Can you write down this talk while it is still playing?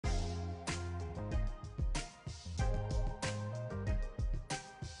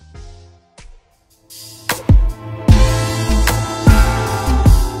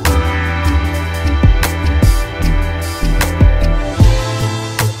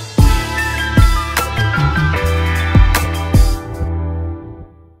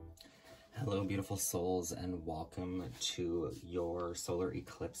beautiful souls, and welcome to your solar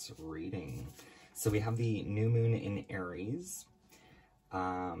eclipse reading. So we have the new moon in Aries.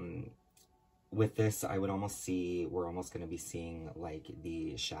 With this, I would almost see, we're almost going to be seeing like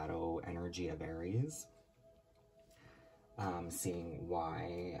the shadow energy of Aries. Seeing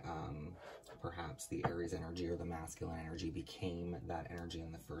why perhaps the Aries energy or the masculine energy became that energy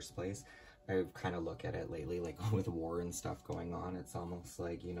in the first place. I kind of look at it lately, like with war and stuff going on, it's almost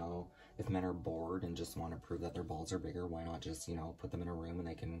like, you know, if men are bored and just want to prove that their balls are bigger, why not just, you know, put them in a room and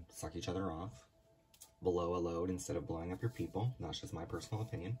they can suck each other off below a load instead of blowing up your people. That's just my personal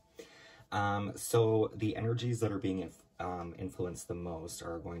opinion. So the energies that are being influenced the most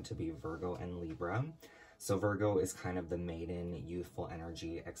are going to be Virgo and Libra. So Virgo is kind of the maiden, youthful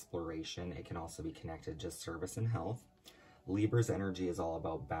energy, exploration. It can also be connected to service and health. Libra's energy is all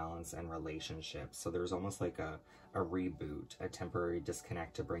about balance and relationships. So there's almost like a reboot, a temporary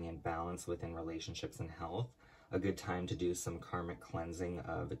disconnect to bring in balance within relationships and health. A good time to do some karmic cleansing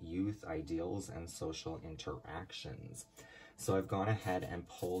of youth, ideals, and social interactions. So I've gone ahead and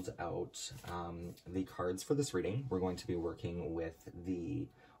pulled out the cards for this reading. We're going to be working with the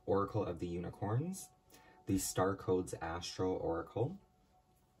Oracle of the Unicorns, the Star Codes Astro Oracle,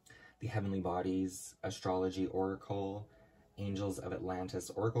 the Heavenly Bodies Astrology Oracle, Angels of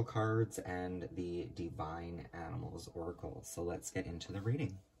Atlantis Oracle cards, and the Divine Animals Oracle. So let's get into the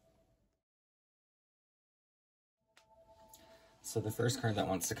reading. So the first card that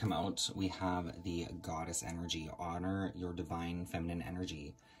wants to come out, we have the Goddess Energy. Honor your divine feminine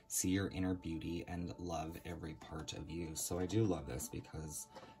energy. See your inner beauty and love every part of you. So I do love this because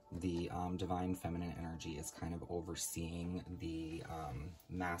the divine feminine energy is kind of overseeing the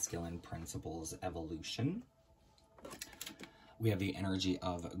masculine principles evolution. We have the energy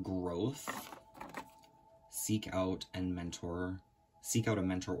of growth. Seek out a mentor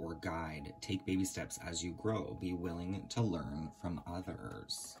or guide. Take baby steps as you grow. Be willing to learn from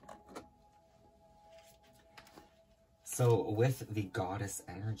others. So with the Goddess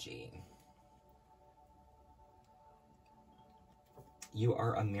energy, you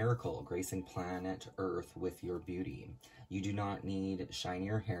are a miracle, gracing planet Earth with your beauty. You do not need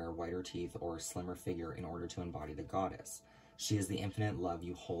shinier hair, whiter teeth, or slimmer figure in order to embody the goddess. She is the infinite love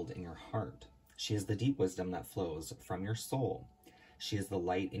you hold in your heart. She is the deep wisdom that flows from your soul. She is the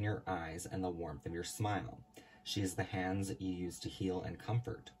light in your eyes and the warmth of your smile. She is the hands you use to heal and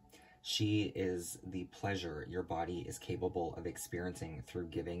comfort. She is the pleasure your body is capable of experiencing through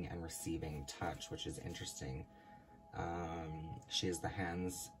giving and receiving touch, which is interesting. She is the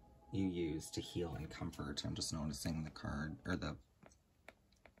hands you use to heal and comfort. I'm just noticing the card, or the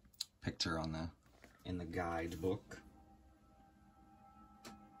picture on in the guidebook.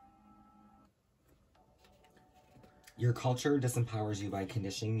 Your culture disempowers you by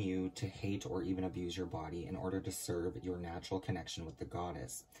conditioning you to hate or even abuse your body in order to serve your natural connection with the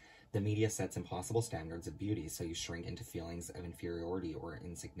goddess. The media sets impossible standards of beauty, so you shrink into feelings of inferiority or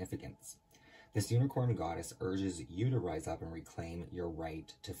insignificance. This unicorn goddess urges you to rise up and reclaim your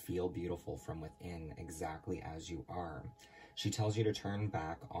right to feel beautiful from within, exactly as you are. She tells you to turn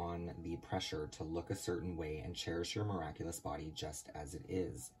back on the pressure to look a certain way and cherish your miraculous body just as it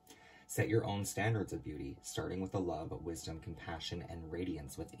is. Set your own standards of beauty, starting with the love, wisdom, compassion, and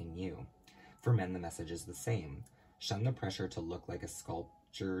radiance within you. For men, the message is the same. Shun the pressure to look like a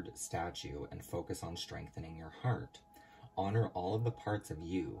sculptured statue and focus on strengthening your heart. Honor all of the parts of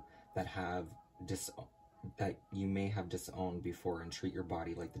you that you may have disowned before, and treat your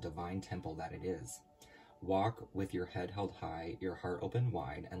body like the divine temple that it is. Walk with your head held high, your heart open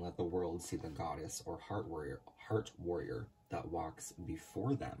wide, and let the world see the goddess or heart warrior that walks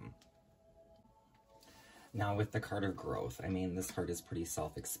before them. Now with the card of growth, I mean, this card is pretty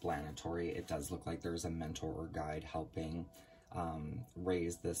self-explanatory. It does look like there's a mentor or guide helping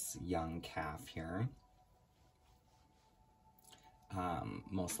raise this young calf here.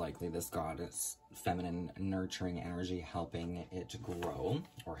 Most likely this goddess, feminine, nurturing energy helping it grow,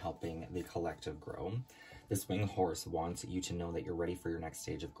 or helping the collective grow. This winged horse wants you to know that you're ready for your next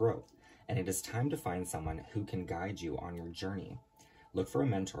stage of growth, and it is time to find someone who can guide you on your journey. Look for a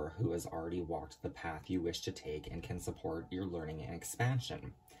mentor who has already walked the path you wish to take and can support your learning and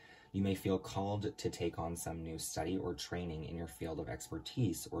expansion. You may feel called to take on some new study or training in your field of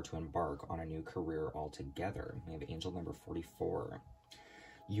expertise, or to embark on a new career altogether. We have angel number 44.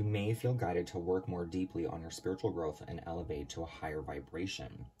 You may feel guided to work more deeply on your spiritual growth and elevate to a higher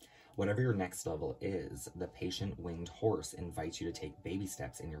vibration. Whatever your next level is, the patient winged horse invites you to take baby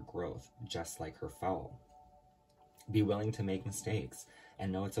steps in your growth, just like her foal. Be willing to make mistakes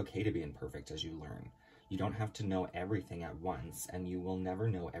and know it's okay to be imperfect as you learn. You don't have to know everything at once, and you will never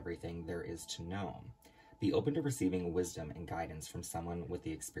know everything there is to know. Be open to receiving wisdom and guidance from someone with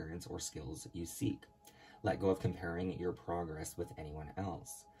the experience or skills you seek. Let go of comparing your progress with anyone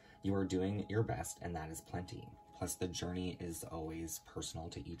else. You are doing your best, and that is plenty. Plus, the journey is always personal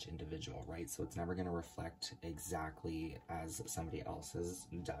to each individual, right? So it's never going to reflect exactly as somebody else's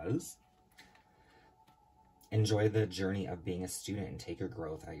does. Enjoy the journey of being a student and take your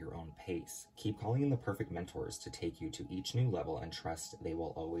growth at your own pace. Keep calling in the perfect mentors to take you to each new level, and trust they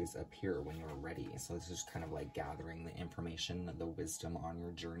will always appear when you're ready. So this is kind of like gathering the information, the wisdom on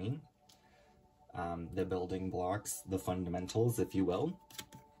your journey. The building blocks, the fundamentals, if you will.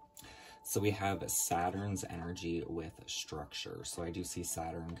 So we have Saturn's energy with structure. So I do see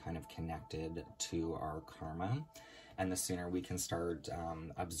Saturn kind of connected to our karma. And the sooner we can start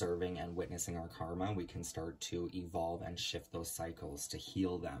observing and witnessing our karma, we can start to evolve and shift those cycles to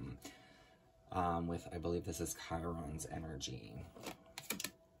heal them. With, I believe this is Chiron's energy.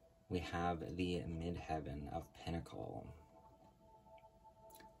 We have the midheaven of Pinnacle.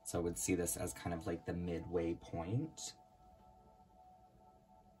 So I would see this as kind of like the midway point.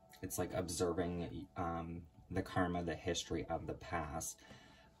 It's like observing the karma, the history of the past,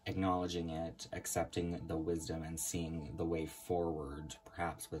 acknowledging it, accepting the wisdom, and seeing the way forward,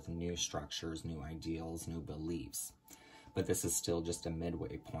 perhaps with new structures, new ideals, new beliefs. But this is still just a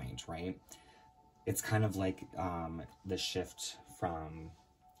midway point, right? It's kind of like the shift from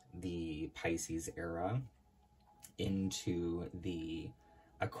the Pisces era into the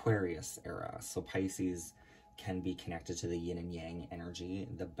Aquarius era. So Pisces can be connected to the yin and yang energy,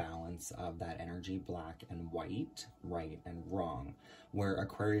 the balance of that energy, black and white, right and wrong, where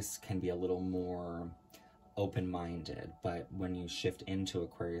Aquarius can be a little more open-minded. But when you shift into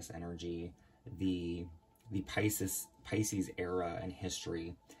Aquarius energy, the Pisces era and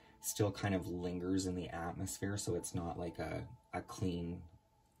history still kind of lingers in the atmosphere, so it's not like a clean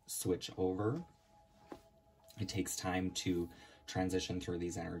switch over. It takes time to transition through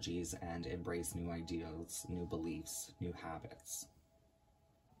these energies and embrace new ideals, new beliefs, new habits.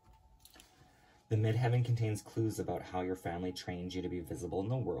 The midheaven contains clues about how your family trained you to be visible in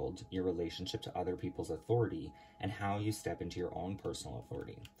the world, your relationship to other people's authority, and how you step into your own personal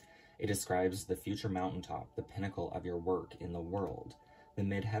authority. It describes the future mountaintop, the pinnacle of your work in the world. The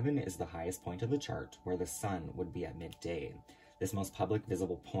midheaven is the highest point of the chart, where the sun would be at midday. This most public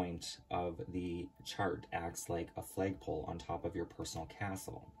visible point of the chart acts like a flagpole on top of your personal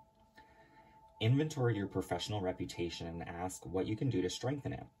castle. Inventory your professional reputation and ask what you can do to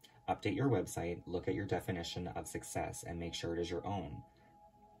strengthen it. Update your website, look at your definition of success, and make sure it is your own.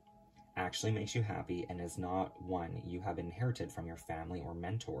 Actually makes you happy and is not one you have inherited from your family or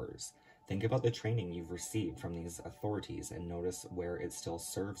mentors. Think about the training you've received from these authorities and notice where it still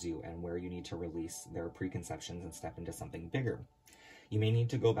serves you and where you need to release their preconceptions and step into something bigger. You may need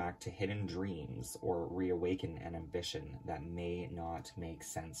to go back to hidden dreams or reawaken an ambition that may not make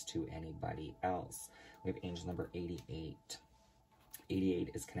sense to anybody else. We have angel number 88.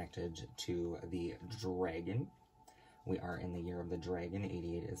 88 is connected to the dragon. We are in the year of the dragon.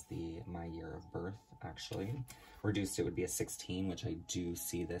 88 is my year of birth, actually. Reduced, it would be a 16, which I do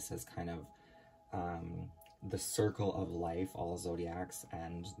see this as kind of the circle of life, all zodiacs,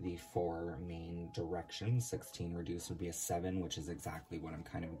 and the 4 main directions. 16 reduced would be a 7, which is exactly what I'm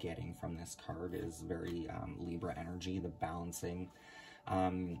kind of getting from this card. It is very Libra energy, the balancing.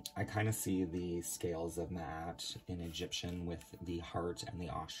 I kind of see the scales of Maat in Egyptian with the heart and the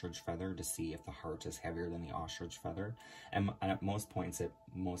ostrich feather to see if the heart is heavier than the ostrich feather. And at most points,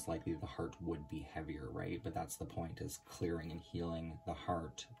 most likely the heart would be heavier, right? But that's the point, is clearing and healing the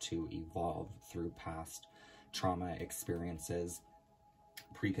heart to evolve through past trauma experiences,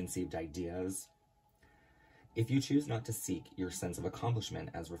 preconceived ideas. If you choose not to seek your sense of accomplishment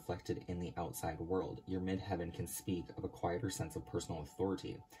as reflected in the outside world, your midheaven can speak of a quieter sense of personal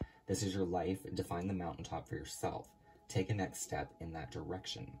authority. This is your life. Define the mountaintop for yourself. Take a next step in that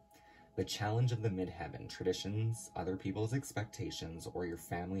direction. The challenge of the midheaven, traditions, other people's expectations, or your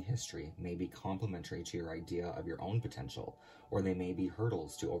family history may be complementary to your idea of your own potential, or they may be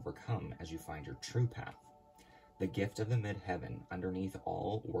hurdles to overcome as you find your true path. The gift of the midheaven, underneath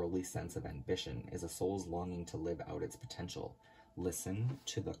all worldly sense of ambition, is a soul's longing to live out its potential. Listen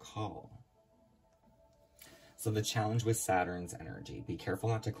to the call. So the challenge with Saturn's energy: be careful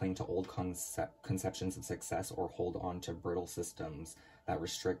not to cling to old conceptions of success or hold on to brittle systems that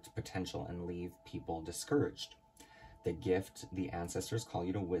restrict potential and leave people discouraged. The gift, the ancestors call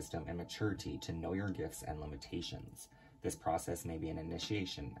you to wisdom and maturity to know your gifts and limitations. This process may be an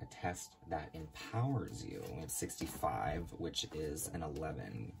initiation, a test that empowers you. We have 65, which is an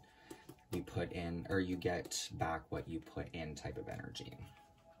 11. you put in, or you get back what you put in type of energy.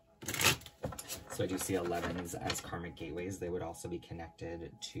 So I do see 11s as karmic gateways. They would also be connected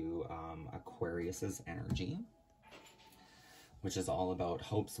to Aquarius's energy, which is all about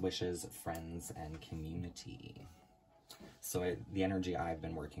hopes, wishes, friends, and community. So the energy I've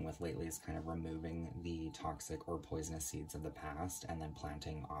been working with lately is kind of removing the toxic or poisonous seeds of the past and then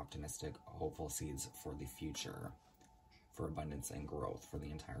planting optimistic, hopeful seeds for the future, for abundance and growth for the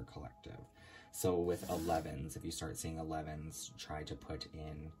entire collective. So with 11s, if you start seeing 11s, try to put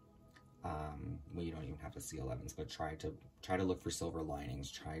in, well, you don't even have to see 11s, but try to look for silver linings.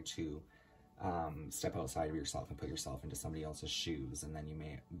 Try to step outside of yourself and put yourself into somebody else's shoes, and then you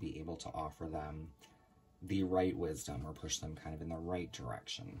may be able to offer them the right wisdom or push them kind of in the right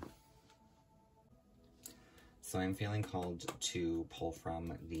direction. So I'm feeling called to pull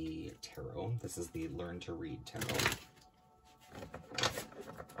from the tarot. This is the Learn to Read Tarot.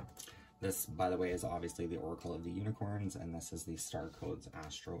 This, by the way, is obviously the Oracle of the Unicorns, and this is the Star Codes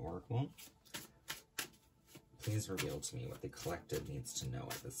Astro Oracle. Please reveal to me what the collective needs to know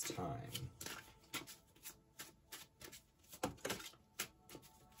at this time.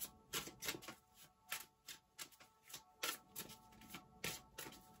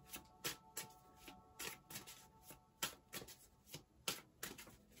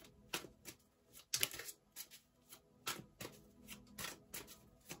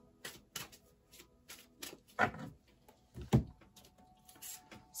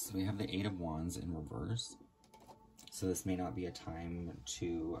 So we have the Eight of Wands in reverse. So this may not be a time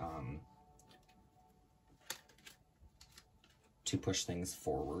to push things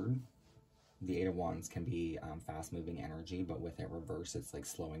forward. The Eight of Wands can be fast-moving energy, but with it reverse, it's like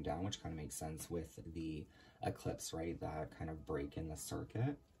slowing down, which kind of makes sense with the eclipse, right? That kind of break in the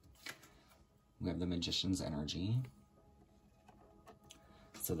circuit. We have the Magician's energy.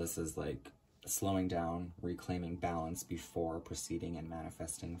 So this is like slowing down, reclaiming balance before proceeding and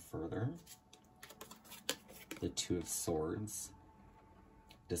manifesting further. The Two of Swords,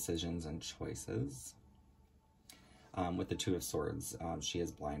 decisions and choices. With the Two of Swords, she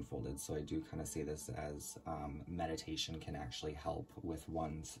is blindfolded, so I do kind of see this as meditation can actually help with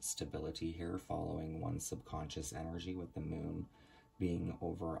one's stability here, following one's subconscious energy, with the moon being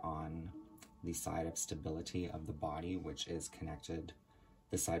over on the side of stability of the body, which is connected.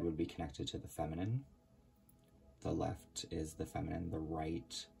 This side would be connected to the feminine. The left is the feminine. The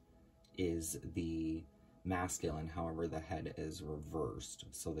right is the masculine. However, the head is reversed.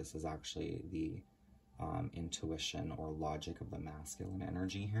 So this is actually the intuition or logic of the masculine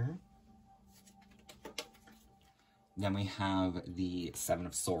energy here. Then we have the Seven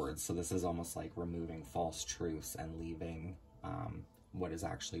of Swords. So this is almost like removing false truths and leaving what is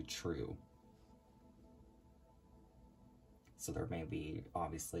actually true. So there may be,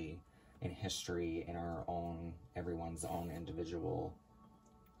 obviously, in history, in our own, everyone's own individual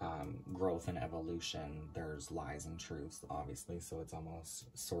growth and evolution, there's lies and truths, obviously. So it's almost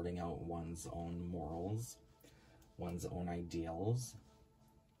sorting out one's own morals, one's own ideals,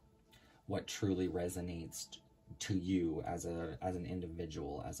 what truly resonates to you as an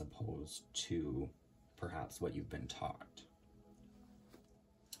individual, as opposed to perhaps what you've been taught.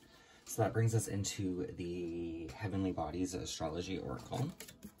 So that brings us into the Heavenly Bodies Astrology Oracle.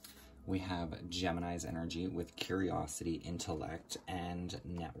 We have Gemini's energy with curiosity, intellect, and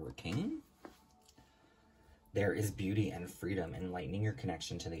networking. There is beauty and freedom enlightening your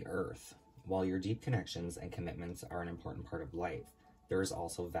connection to the earth. While your deep connections and commitments are an important part of life, there is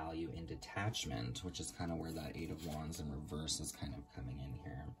also value in detachment, which is kind of where that Eight of Wands in reverse is kind of coming in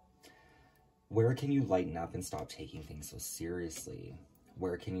here. Where can you lighten up and stop taking things so seriously?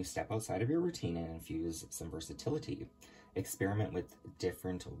 Where can you step outside of your routine and infuse some versatility? Experiment with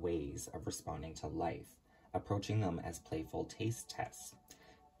different ways of responding to life, approaching them as playful taste tests.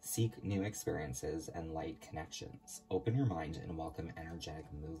 Seek new experiences and light connections. Open your mind and welcome energetic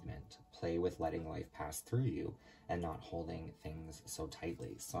movement. Play with letting life pass through you and not holding things so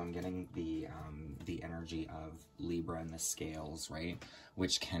tightly. So I'm getting the energy of Libra and the scales, right?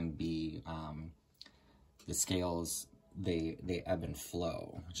 Which can be the scales. They ebb and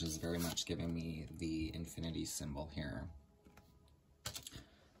flow, which is very much giving me the infinity symbol here.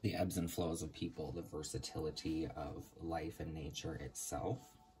 The ebbs and flows of people, the versatility of life and nature itself.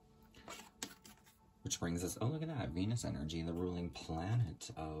 Which brings us, oh, look at that, Venus energy, the ruling planet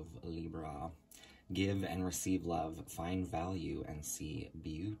of Libra. Give and receive love, find value, and see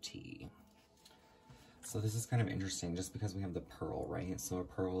beauty. So this is kind of interesting just because we have the pearl, right? So a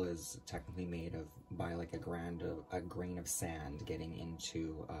pearl is technically made by like a grain of sand getting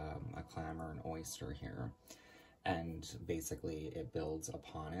into a clam or an oyster here. and basically it builds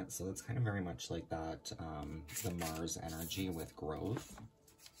upon it. So it's kind of very much like that, the Mars energy with growth.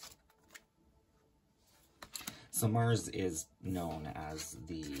 So Mars is known as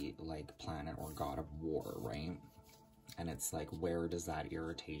the, like, planet or god of war, right? And it's like, where does that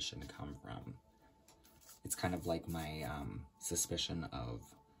irritation come from? It's kind of like my suspicion of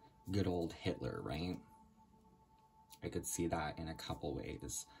good old Hitler, right? I could see that in a couple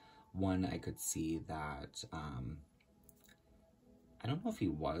ways. One, I could see that, I don't know if he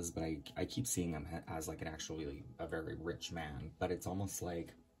was, but I keep seeing him as like actually a very rich man, but it's almost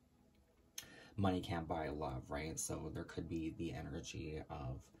like money can't buy love, right? So there could be the energy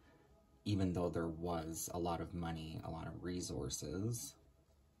of, even though there was a lot of money, a lot of resources,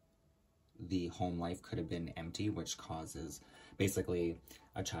 the home life could have been empty, which causes basically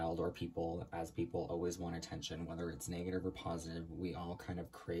a child or people, as people always want attention, whether it's negative or positive, we all kind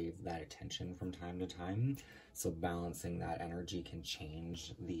of crave that attention from time to time. So balancing that energy can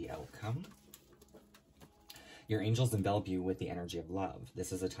change the outcome. Your angels envelop you with the energy of love.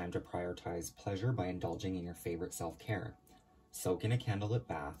 This is a time to prioritize pleasure by indulging in your favorite self-care. Soak in a candlelit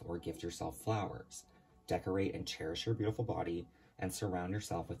bath or gift yourself flowers. Decorate and cherish your beautiful body and surround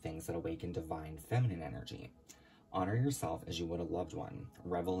yourself with things that awaken divine feminine energy. Honor yourself as you would a loved one.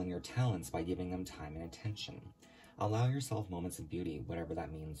 Revel in your talents by giving them time and attention. Allow yourself moments of beauty, whatever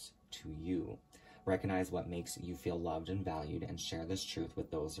that means to you. Recognize what makes you feel loved and valued and share this truth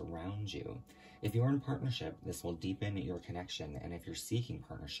with those around you. If you're in partnership, this will deepen your connection, and if you're seeking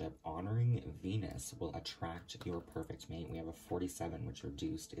partnership, honoring Venus will attract your perfect mate. We have a 47, which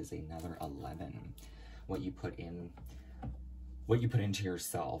reduced is another 11. What you put into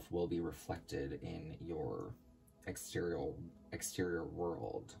yourself will be reflected in your external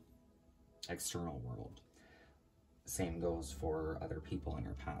world. Same goes for other people in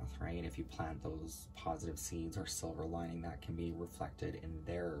your path, right? If you plant those positive seeds or silver lining, that can be reflected in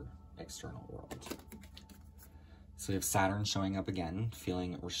their external world. So we have Saturn showing up again,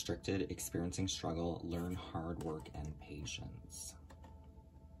 feeling restricted, experiencing struggle, learn hard work and patience.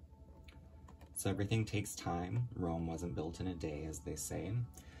 So everything takes time. Rome wasn't built in a day, as they say.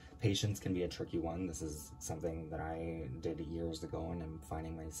 Patience can be a tricky one. This is something that I did years ago and I'm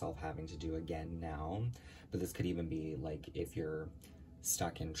finding myself having to do again now. But this could even be like if you're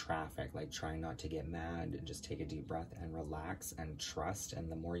stuck in traffic, like trying not to get mad, just take a deep breath and relax and trust.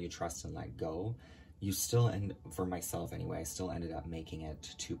 And the more you trust and let go, you still end, for myself anyway, I still ended up making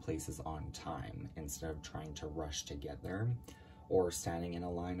it to places on time instead of trying to rush to get there or standing in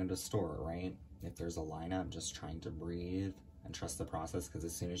a line at a store, right? If there's a lineup, just trying to breathe and trust the process, because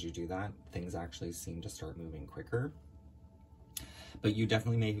as soon as you do that, things actually seem to start moving quicker. But you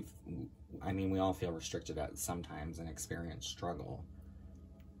definitely may, I mean, we all feel restricted at sometimes and experience struggle,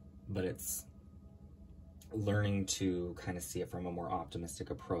 but it's learning to kind of see it from a more optimistic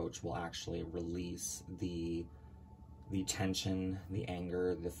approach will actually release the tension, the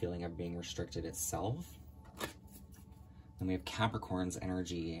anger, the feeling of being restricted itself. Then we have Capricorn's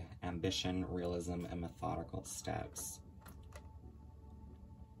energy, ambition, realism, and methodical steps.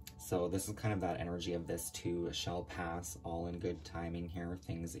 So this is kind of that energy of this too shall pass, all in good timing here,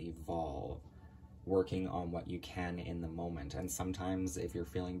 things evolve, working on what you can in the moment. And sometimes if you're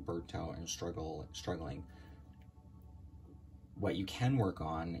feeling burnt out and struggling, what you can work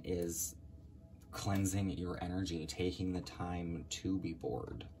on is cleansing your energy, taking the time to be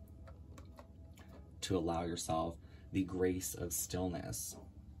bored, to allow yourself the grace of stillness,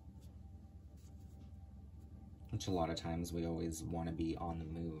 which a lot of times we always want to be on the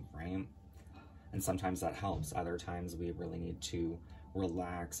move, right? And sometimes that helps. Other times we really need to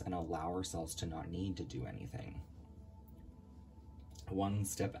relax and allow ourselves to not need to do anything. One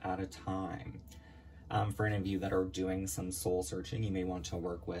step at a time. For any of you that are doing some soul searching, you may want to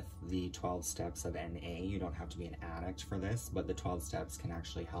work with the 12 steps of NA. You don't have to be an addict for this, but the 12 steps can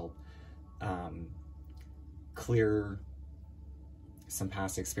actually help clear some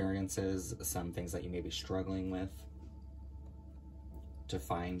past experiences, some things that you may be struggling with, to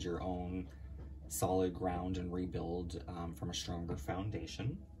find your own solid ground and rebuild from a stronger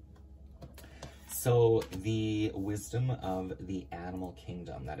foundation. So the wisdom of the animal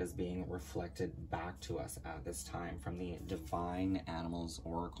kingdom that is being reflected back to us at this time from the Divine Animals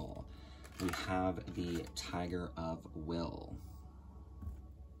Oracle. We have the Tiger of Will.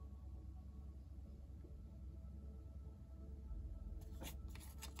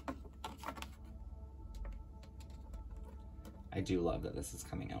 I do love that this is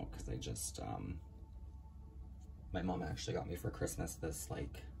coming out because I just, my mom actually got me for Christmas this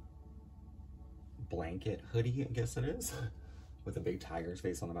like blanket hoodie, I guess it is. with a big tiger's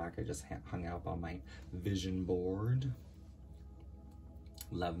face on the back. I just hung up on my vision board.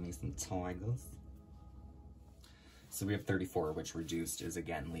 Love me some tigers. So we have 34, which reduced is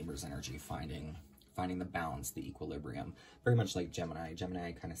again Libra's energy, finding the balance, the equilibrium. Very much like Gemini. Gemini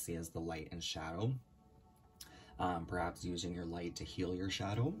I kind of see as the light and shadow. Perhaps using your light to heal your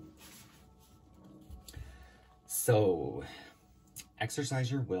shadow. So,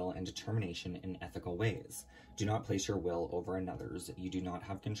 exercise your will and determination in ethical ways. Do not place your will over another's. You do not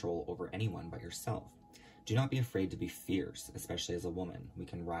have control over anyone but yourself. Do not be afraid to be fierce, especially as a woman. We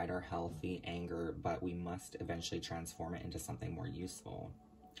can ride our healthy anger, but we must eventually transform it into something more useful.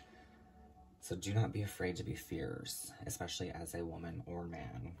 So do not be afraid to be fierce, especially as a woman or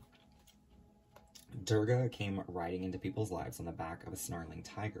man. Durga came riding into people's lives on the back of a snarling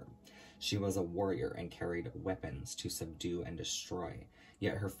tiger. She was a warrior and carried weapons to subdue and destroy,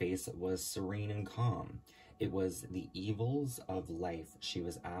 yet her face was serene and calm. It was the evils of life she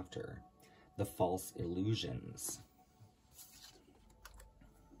was after, the false illusions.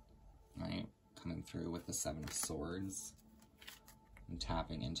 Right, coming through with the Seven of Swords and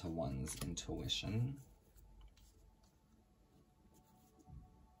tapping into one's intuition.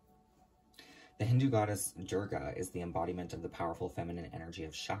 The Hindu goddess Durga is the embodiment of the powerful feminine energy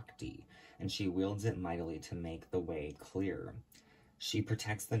of Shakti, and she wields it mightily to make the way clear. She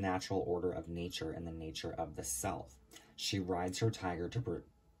protects the natural order of nature and the nature of the self. She rides her tiger to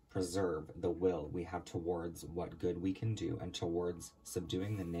preserve the will we have towards what good we can do and towards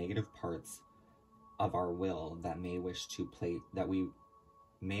subduing the negative parts of our will that we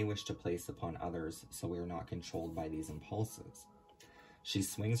may wish to place upon others, so we are not controlled by these impulses. She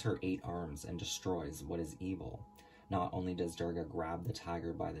swings her 8 arms and destroys what is evil. Not only does Durga grab the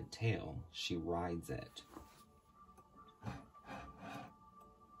tiger by the tail, she rides it.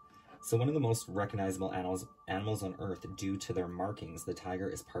 So one of the most recognizable animals on Earth due to their markings, the tiger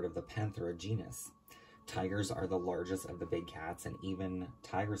is part of the Panthera genus. Tigers are the largest of the big cats, and even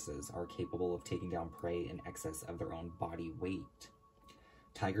tigresses are capable of taking down prey in excess of their own body weight.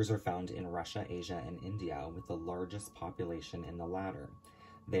 Tigers are found in Russia, Asia, and India, with the largest population in the latter.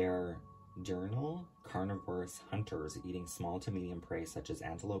 They are diurnal, carnivorous hunters, eating small to medium prey such as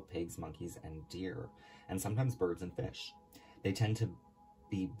antelope, pigs, monkeys, and deer, and sometimes birds and fish. They tend to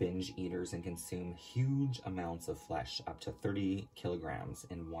be binge eaters and consume huge amounts of flesh, up to 30 kilograms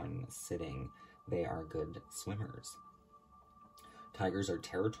in one sitting. They are good swimmers. Tigers are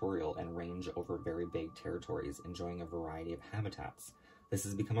territorial and range over very big territories, enjoying a variety of habitats. This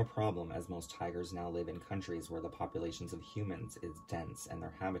has become a problem as most tigers now live in countries where the populations of humans is dense and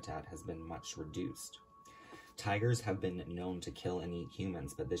their habitat has been much reduced. Tigers have been known to kill and eat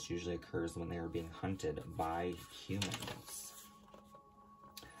humans, but this usually occurs when they are being hunted by humans.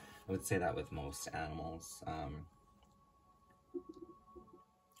 I would say that with most animals.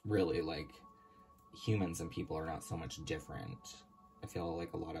 Really, like, humans and people are not so much different. I feel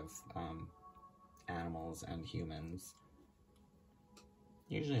like a lot of animals and humans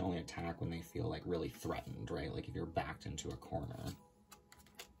usually only attack when they feel like really threatened, right? Like if you're backed into a corner.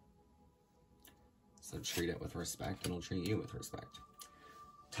 So treat it with respect and it'll treat you with respect.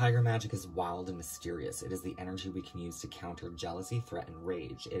 Tiger magic is wild and mysterious. It is the energy we can use to counter jealousy, threat, and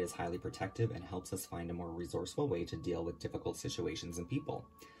rage. It is highly protective and helps us find a more resourceful way to deal with difficult situations and people.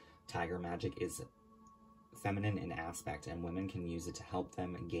 Tiger magic is feminine in aspect, and women can use it to help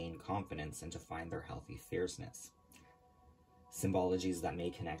them gain confidence and to find their healthy fierceness. Symbologies that may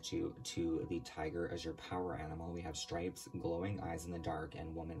connect you to the tiger as your power animal. We have stripes, glowing eyes in the dark,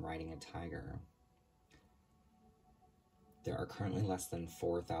 and woman riding a tiger. There are currently less than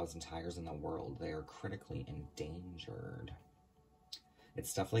 4,000 tigers in the world. They are critically endangered.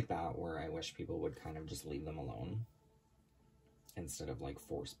 It's stuff like that where I wish people would kind of just leave them alone instead of like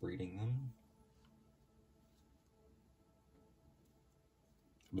force breeding them.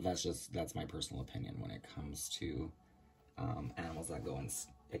 But that's my personal opinion when it comes to animals that go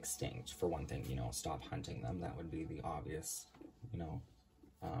extinct. For one thing, stop hunting them. That would be the obvious,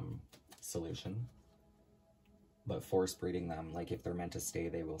 solution. But force breeding them, like if they're meant to stay,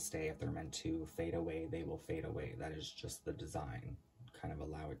 they will stay. If they're meant to fade away, they will fade away. That is just the design. Kind of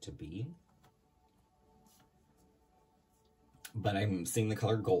allow it to be. But I'm seeing the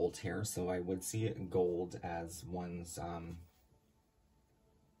color gold here, so I would see it gold as one's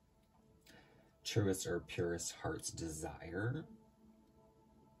truest or purest heart's desire.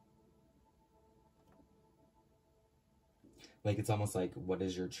 Like, it's almost like, what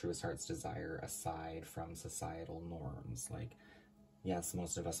is your truest heart's desire aside from societal norms? Like, Yes,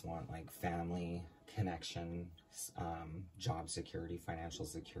 most of us want like family, connection, job security, financial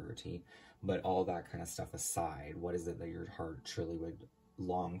security, but all that kind of stuff aside, what is it that your heart truly would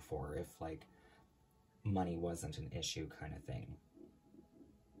long for if like money wasn't an issue kind of thing?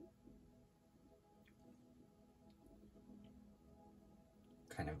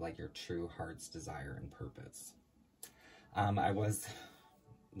 Kind of like your true heart's desire and purpose.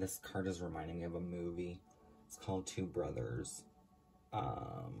 This card is reminding me of a movie. It's called Two Brothers,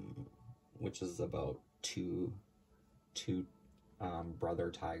 which is about two brother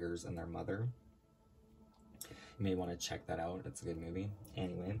tigers and their mother. You may want to check that out. It's a good movie.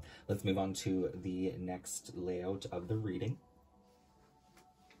 Anyway, let's move on to the next layout of the reading.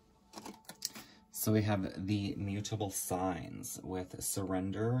 So we have the mutable signs with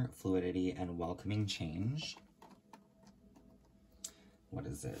surrender, fluidity, and welcoming change. What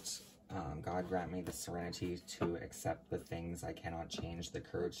is it? God grant me the serenity to accept the things I cannot change, the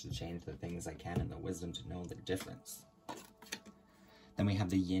courage to change the things I can, and the wisdom to know the difference. Then we have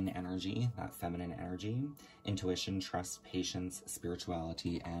the yin energy, that feminine energy, intuition, trust, patience,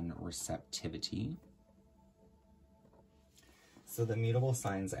 spirituality, and receptivity. So the mutable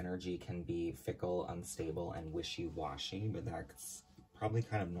signs energy can be fickle, unstable, and wishy-washy, but that's probably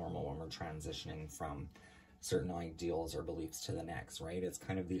kind of normal when we're transitioning from certain ideals or beliefs to the next, right? It's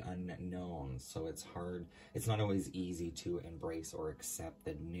kind of the unknown, so it's hard. It's not always easy to embrace or accept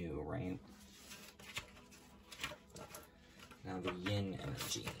the new, right? Now the yin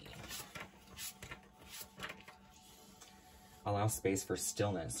energy. Allow space for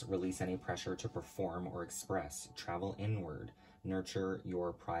stillness. Release any pressure to perform or express. Travel inward. Nurture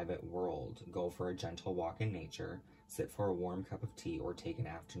your private world. Go for a gentle walk in nature. Sit for a warm cup of tea or take an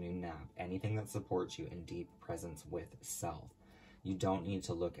afternoon nap. Anything that supports you in deep presence with self. You don't need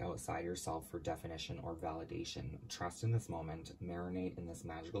to look outside yourself for definition or validation. Trust in this moment. Marinate in this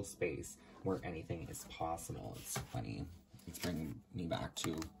magical space where anything is possible. It's funny. It's bringing me back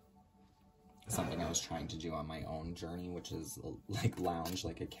to something I was trying to do on my own journey, which is like lounge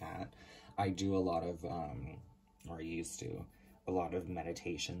like a cat. I do a lot of, or I used to, a lot of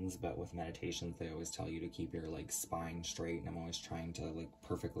meditations, but with meditations, they always tell you to keep your like spine straight, and I'm always trying to like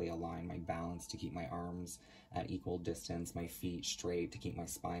perfectly align my balance to keep my arms at equal distance, my feet straight, to keep my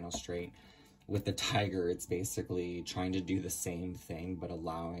spinal straight. With the tiger, it's basically trying to do the same thing, but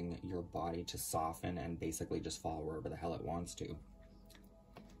allowing your body to soften and basically just fall wherever the hell it wants to.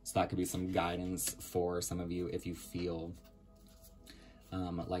 So that could be some guidance for some of you if you feel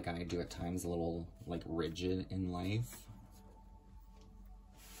like I do at times, a little like rigid in life.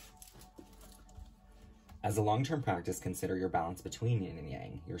 As a long-term practice, consider your balance between yin and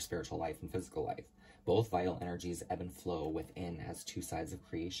yang, your spiritual life and physical life. Both vital energies ebb and flow within as two sides of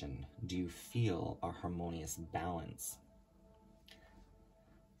creation. Do you feel a harmonious balance?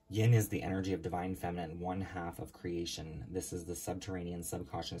 Yin is the energy of divine feminine, one half of creation. This is the subterranean,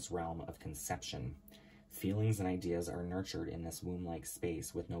 subconscious realm of conception. Feelings and ideas are nurtured in this womb-like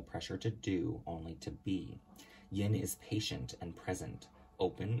space with no pressure to do, only to be. Yin is patient and present,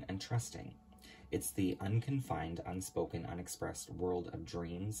 open and trusting. It's the unconfined, unspoken, unexpressed world of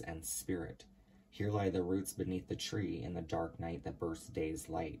dreams and spirit. Here lie the roots beneath the tree in the dark night that bursts day's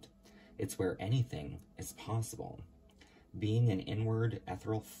light. It's where anything is possible. Being an inward,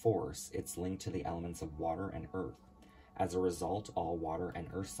 ethereal force, it's linked to the elements of water and earth. As a result, all water and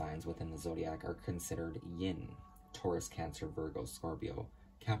earth signs within the zodiac are considered yin. Taurus, Cancer, Virgo, Scorpio,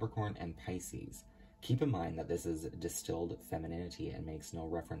 Capricorn, and Pisces. Keep in mind that this is distilled femininity and makes no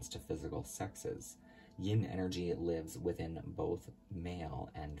reference to physical sexes. Yin energy lives within both male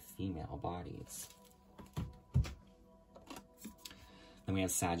and female bodies. Then we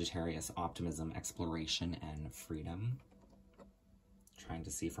have Sagittarius, optimism, exploration, and freedom. Trying to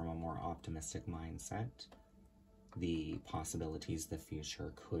see from a more optimistic mindset the possibilities the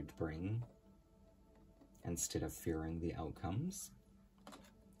future could bring instead of fearing the outcomes.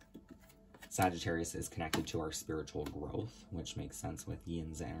 Sagittarius is connected to our spiritual growth, which makes sense with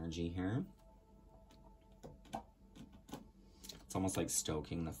Yin's energy here. It's almost like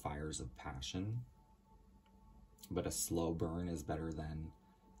stoking the fires of passion, but a slow burn is better than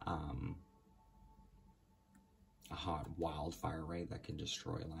a hot wildfire, right, that could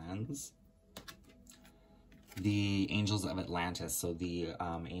destroy lands. The angels of Atlantis, so the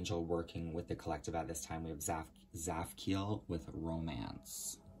angel working with the collective at this time, we have Zafkiel with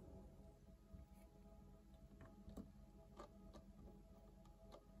romance.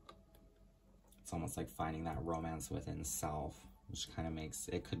 It's almost like finding that romance within self, which kind of makes,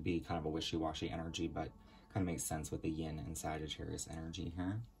 it could be kind of a wishy-washy energy, but kind of makes sense with the yin and Sagittarius energy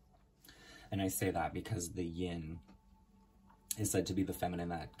here. And I say that because the yin is said to be the feminine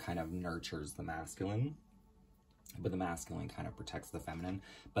that kind of nurtures the masculine, but the masculine kind of protects the feminine,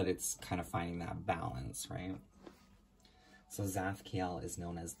 but it's kind of finding that balance, right? So Zathkiel is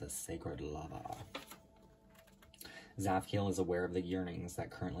known as the sacred lava. Zathkiel is aware of the yearnings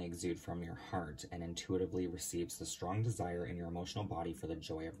that currently exude from your heart and intuitively receives the strong desire in your emotional body for the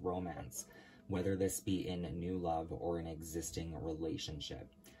joy of romance, whether this be in new love or an existing relationship.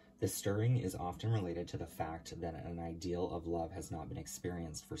 This stirring is often related to the fact that an ideal of love has not been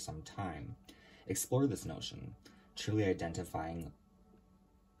experienced for some time. Explore this notion, truly identifying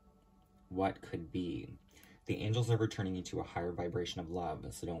what could be. The angels are returning you to a higher vibration of love,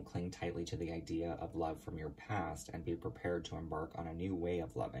 so don't cling tightly to the idea of love from your past and be prepared to embark on a new way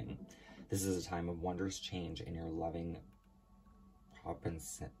of loving. This is a time of wondrous change in your loving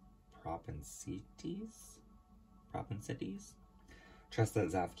propensities. Trust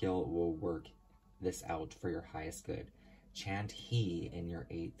that Zathkiel will work this out for your highest good. Chant He in your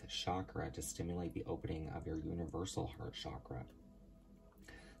 8th chakra to stimulate the opening of your universal heart chakra.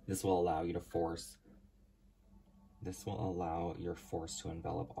 This will allow your force to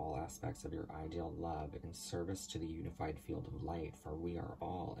envelop all aspects of your ideal love in service to the unified field of light, for we are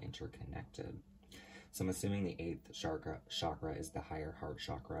all interconnected. So I'm assuming the 8th chakra is the higher heart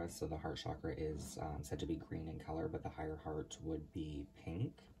chakra. So the heart chakra is said to be green in color, but the higher heart would be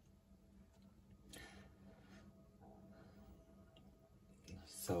pink.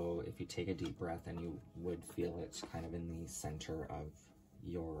 So if you take a deep breath, and you would feel it kind of in the center of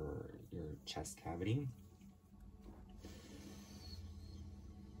your chest cavity.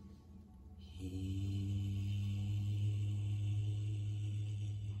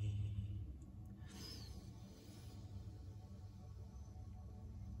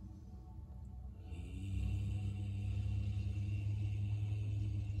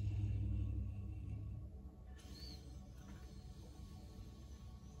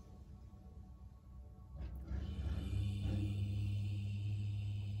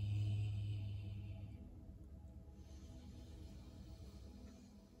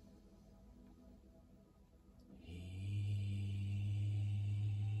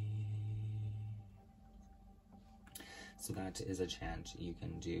 So that is a chant you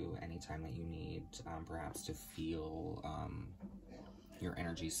can do anytime that you need, perhaps to feel your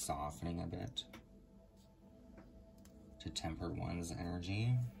energy softening a bit, to temper one's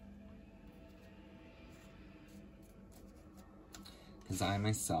energy. Because I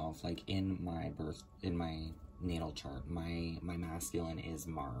myself, like in my natal chart, my masculine is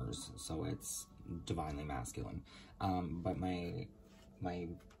Mars, so it's divinely masculine. But my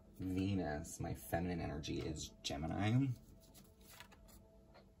Venus, my feminine energy, is Gemini.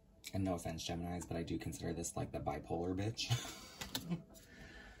 And no offense, Geminis, but I do consider this like the bipolar bitch.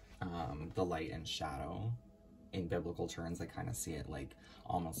 The light and shadow. In biblical terms, I kind of see it like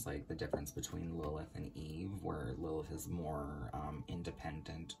almost like the difference between Lilith and Eve, where Lilith is more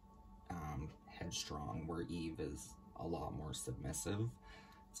independent, headstrong, where Eve is a lot more submissive.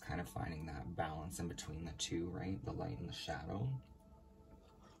 It's kind of finding that balance in between the two, right? The light and the shadow.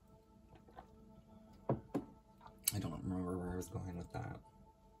 I don't remember where I was going with that.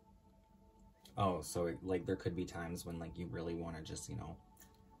 Oh, so like there could be times when like you really want to just, you know,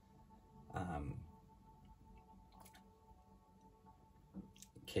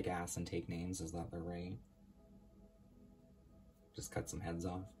 kick ass and take names. Is that the right? Just cut some heads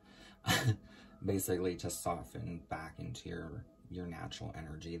off. Basically, to soften back into your natural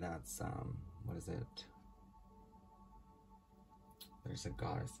energy. That's what is it? There's a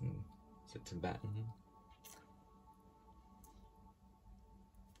goddess in, is it Tibetan?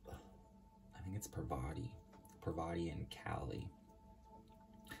 I think it's Parvati. Parvati and Kali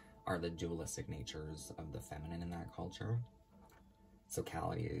are the dualistic natures of the feminine in that culture. So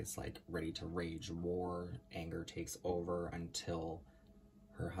Kali is like ready to rage war, anger takes over until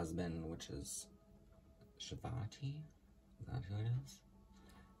her husband, which is Shivati, is that who it is?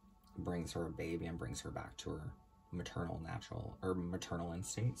 Brings her a baby and brings her back to her maternal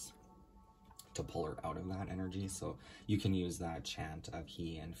instincts to pull her out of that energy. So you can use that chant of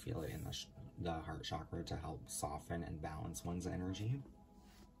He and feel it in the heart chakra to help soften and balance one's energy.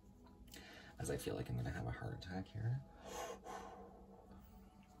 As I feel like I'm going to have a heart attack here.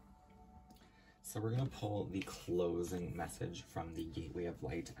 So we're going to pull the closing message from the Gateway of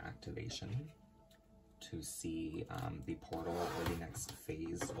Light activation to see the portal or the next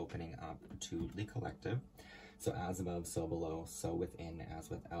phase opening up to the collective. So as above, so below, so within,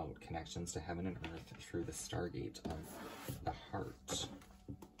 as without, connections to heaven and earth through the stargate of the heart.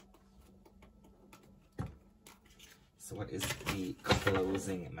 So what is the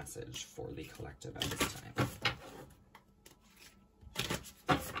closing message for the collective at this time?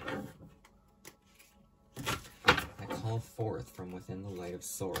 call forth from within the light of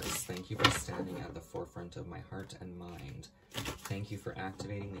Source. Thank you for standing at the forefront of my heart and mind. Thank you for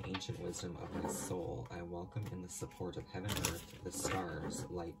activating the ancient wisdom of my soul. I welcome in the support of heaven, earth, the stars,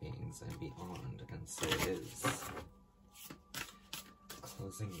 light beings, and beyond, and so it is.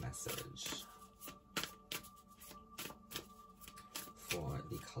 Closing message for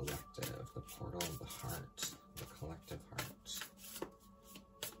the collective, the portal of the heart, the collective heart.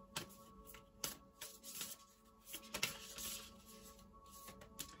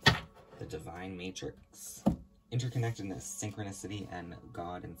 The divine matrix, interconnectedness, synchronicity, and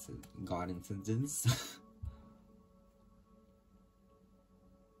God incidences.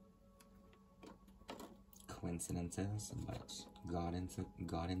 Coincidences, but God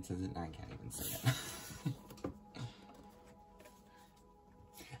incident. I can't even say it.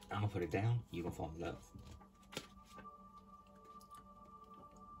 I'm gonna put it down. You gonna fall in love.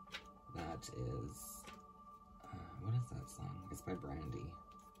 That is, what is that song? It's by Brandy.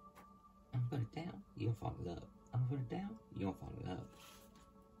 I'm gonna put it down, you gonna fall in love. I'm gonna put it down, you gonna fall in love.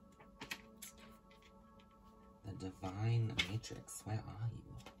 The divine matrix, where are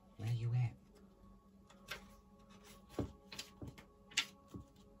you? Where are you at?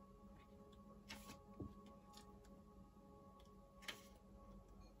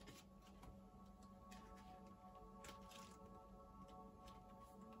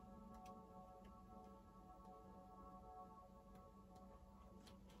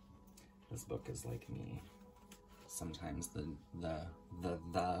 This book is like me. Sometimes the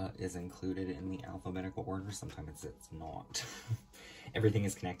is included in the alphabetical order, sometimes it's not. Everything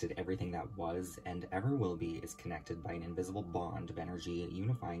is connected. Everything that was and ever will be is connected by an invisible bond of energy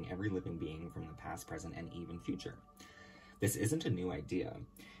unifying every living being from the past, present, and even future. This isn't a new idea.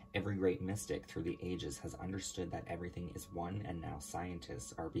 Every great mystic through the ages has understood that everything is one, and now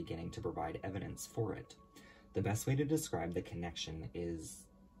scientists are beginning to provide evidence for it. The best way to describe the connection is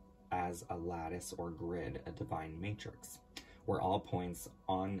as a lattice or grid, a divine matrix. We're all points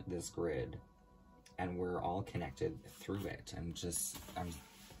on this grid, and we're all connected through it. I'm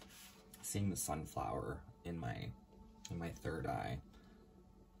seeing the sunflower in my third eye,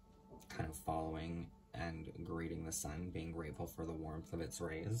 kind of following and greeting the sun, being grateful for the warmth of its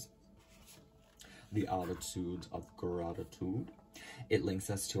rays. The attitude of gratitude. It links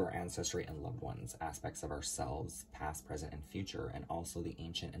us to our ancestry and loved ones, aspects of ourselves, past, present, and future, and also the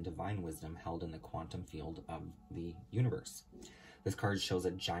ancient and divine wisdom held in the quantum field of the universe. This card shows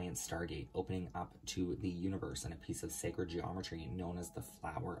a giant stargate opening up to the universe and a piece of sacred geometry known as the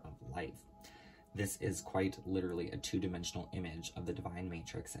flower of life. This is quite literally a two-dimensional image of the divine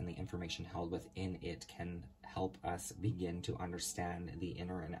matrix, and the information held within it can help us begin to understand the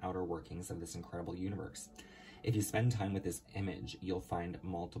inner and outer workings of this incredible universe. If you spend time with this image, you'll find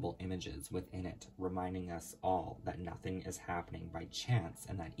multiple images within it, reminding us all that nothing is happening by chance,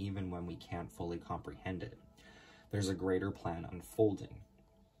 and that even when we can't fully comprehend it, there's a greater plan unfolding.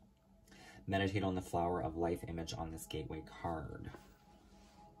 Meditate on the flower of life image on this gateway card.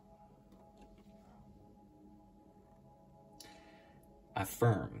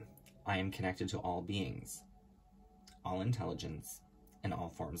 Affirm, I am connected to all beings, all intelligence, and all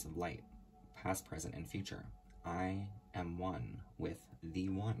forms of light, past, present, and future. I am one with the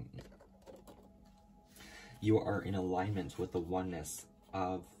one. You are in alignment with the oneness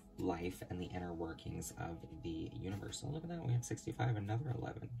of life and the inner workings of the universe. Oh, look at that, we have 65, another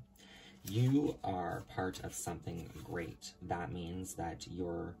 11. You are part of something great. That means that you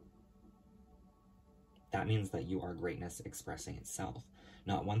are greatness expressing itself.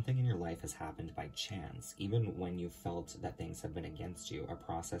 Not one thing in your life has happened by chance. Even when you felt that things have been against you, a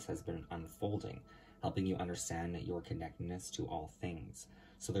process has been unfolding, helping you understand your connectedness to all things.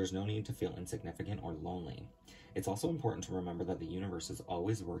 So there's no need to feel insignificant or lonely. It's also important to remember that the universe is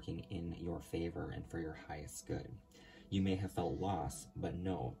always working in your favor and for your highest good. You may have felt lost, but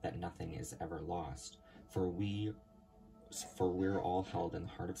know that nothing is ever lost. For we're all held in the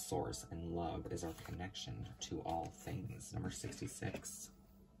heart of Source, and love is our connection to all things. Number 66.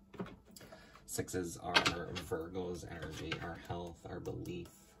 Sixes are Virgo's energy, our health, our belief.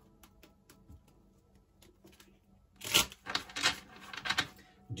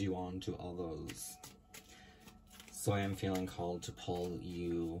 Due on to all those. So I am feeling called to pull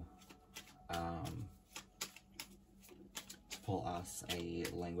you, to pull us a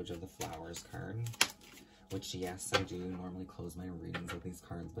Language of the Flowers card. Which, yes, I do normally close my readings with these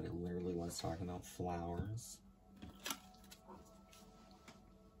cards, but it literally was talking about flowers.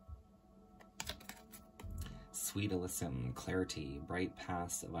 Sweet Alyssum, clarity, bright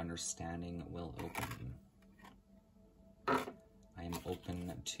paths of understanding will open. I am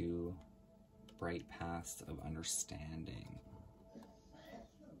open to bright paths of understanding.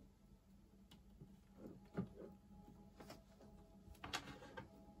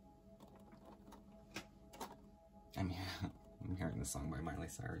 I'm hearing the song by Miley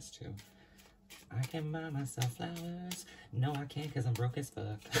Cyrus too. I can buy myself flowers. No, I can't because I'm broke as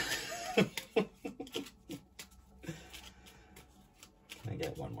fuck. Can I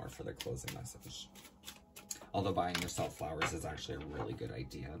get one more for the closing message? Although buying yourself flowers is actually a really good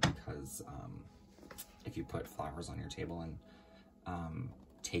idea, because if you put flowers on your table and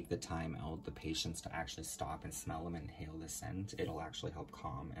take the time out, the patience to actually stop and smell them and inhale the scent, it'll actually help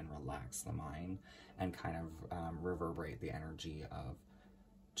calm and relax the mind and kind of reverberate the energy of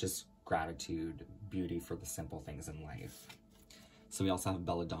just gratitude, beauty for the simple things in life. So we also have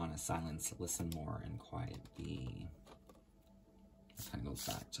Belladonna, silence, listen more, and quiet be. It kind of goes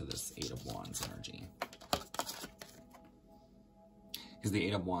back to this Eight of Wands energy. Because the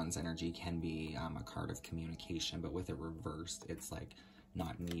Eight of Wands energy can be a card of communication, but with it reversed, it's like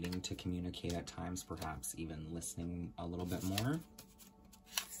not needing to communicate at times, perhaps even listening a little bit more.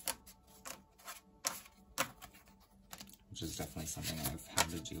 Which is definitely something I've had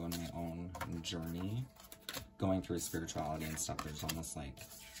to do on my own journey. Going through spirituality and stuff, there's almost like,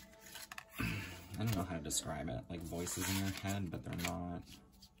 I don't know how to describe it, like voices in your head, but they're not,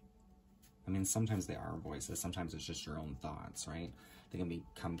 I mean, sometimes they are voices, sometimes it's just your own thoughts, right? They can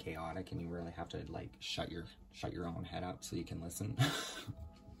become chaotic and you really have to like shut your own head up so you can listen.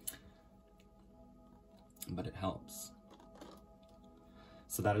 But it helps.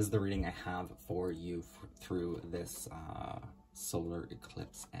 So that is the reading I have for you through this solar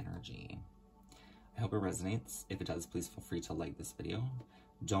eclipse energy. I hope it resonates. If it does, please feel free to like this video.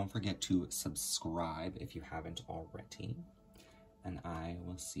 Don't forget to subscribe if you haven't already. And I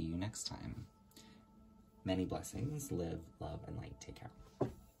will see you next time. Many blessings. Live, love, and light. Take care.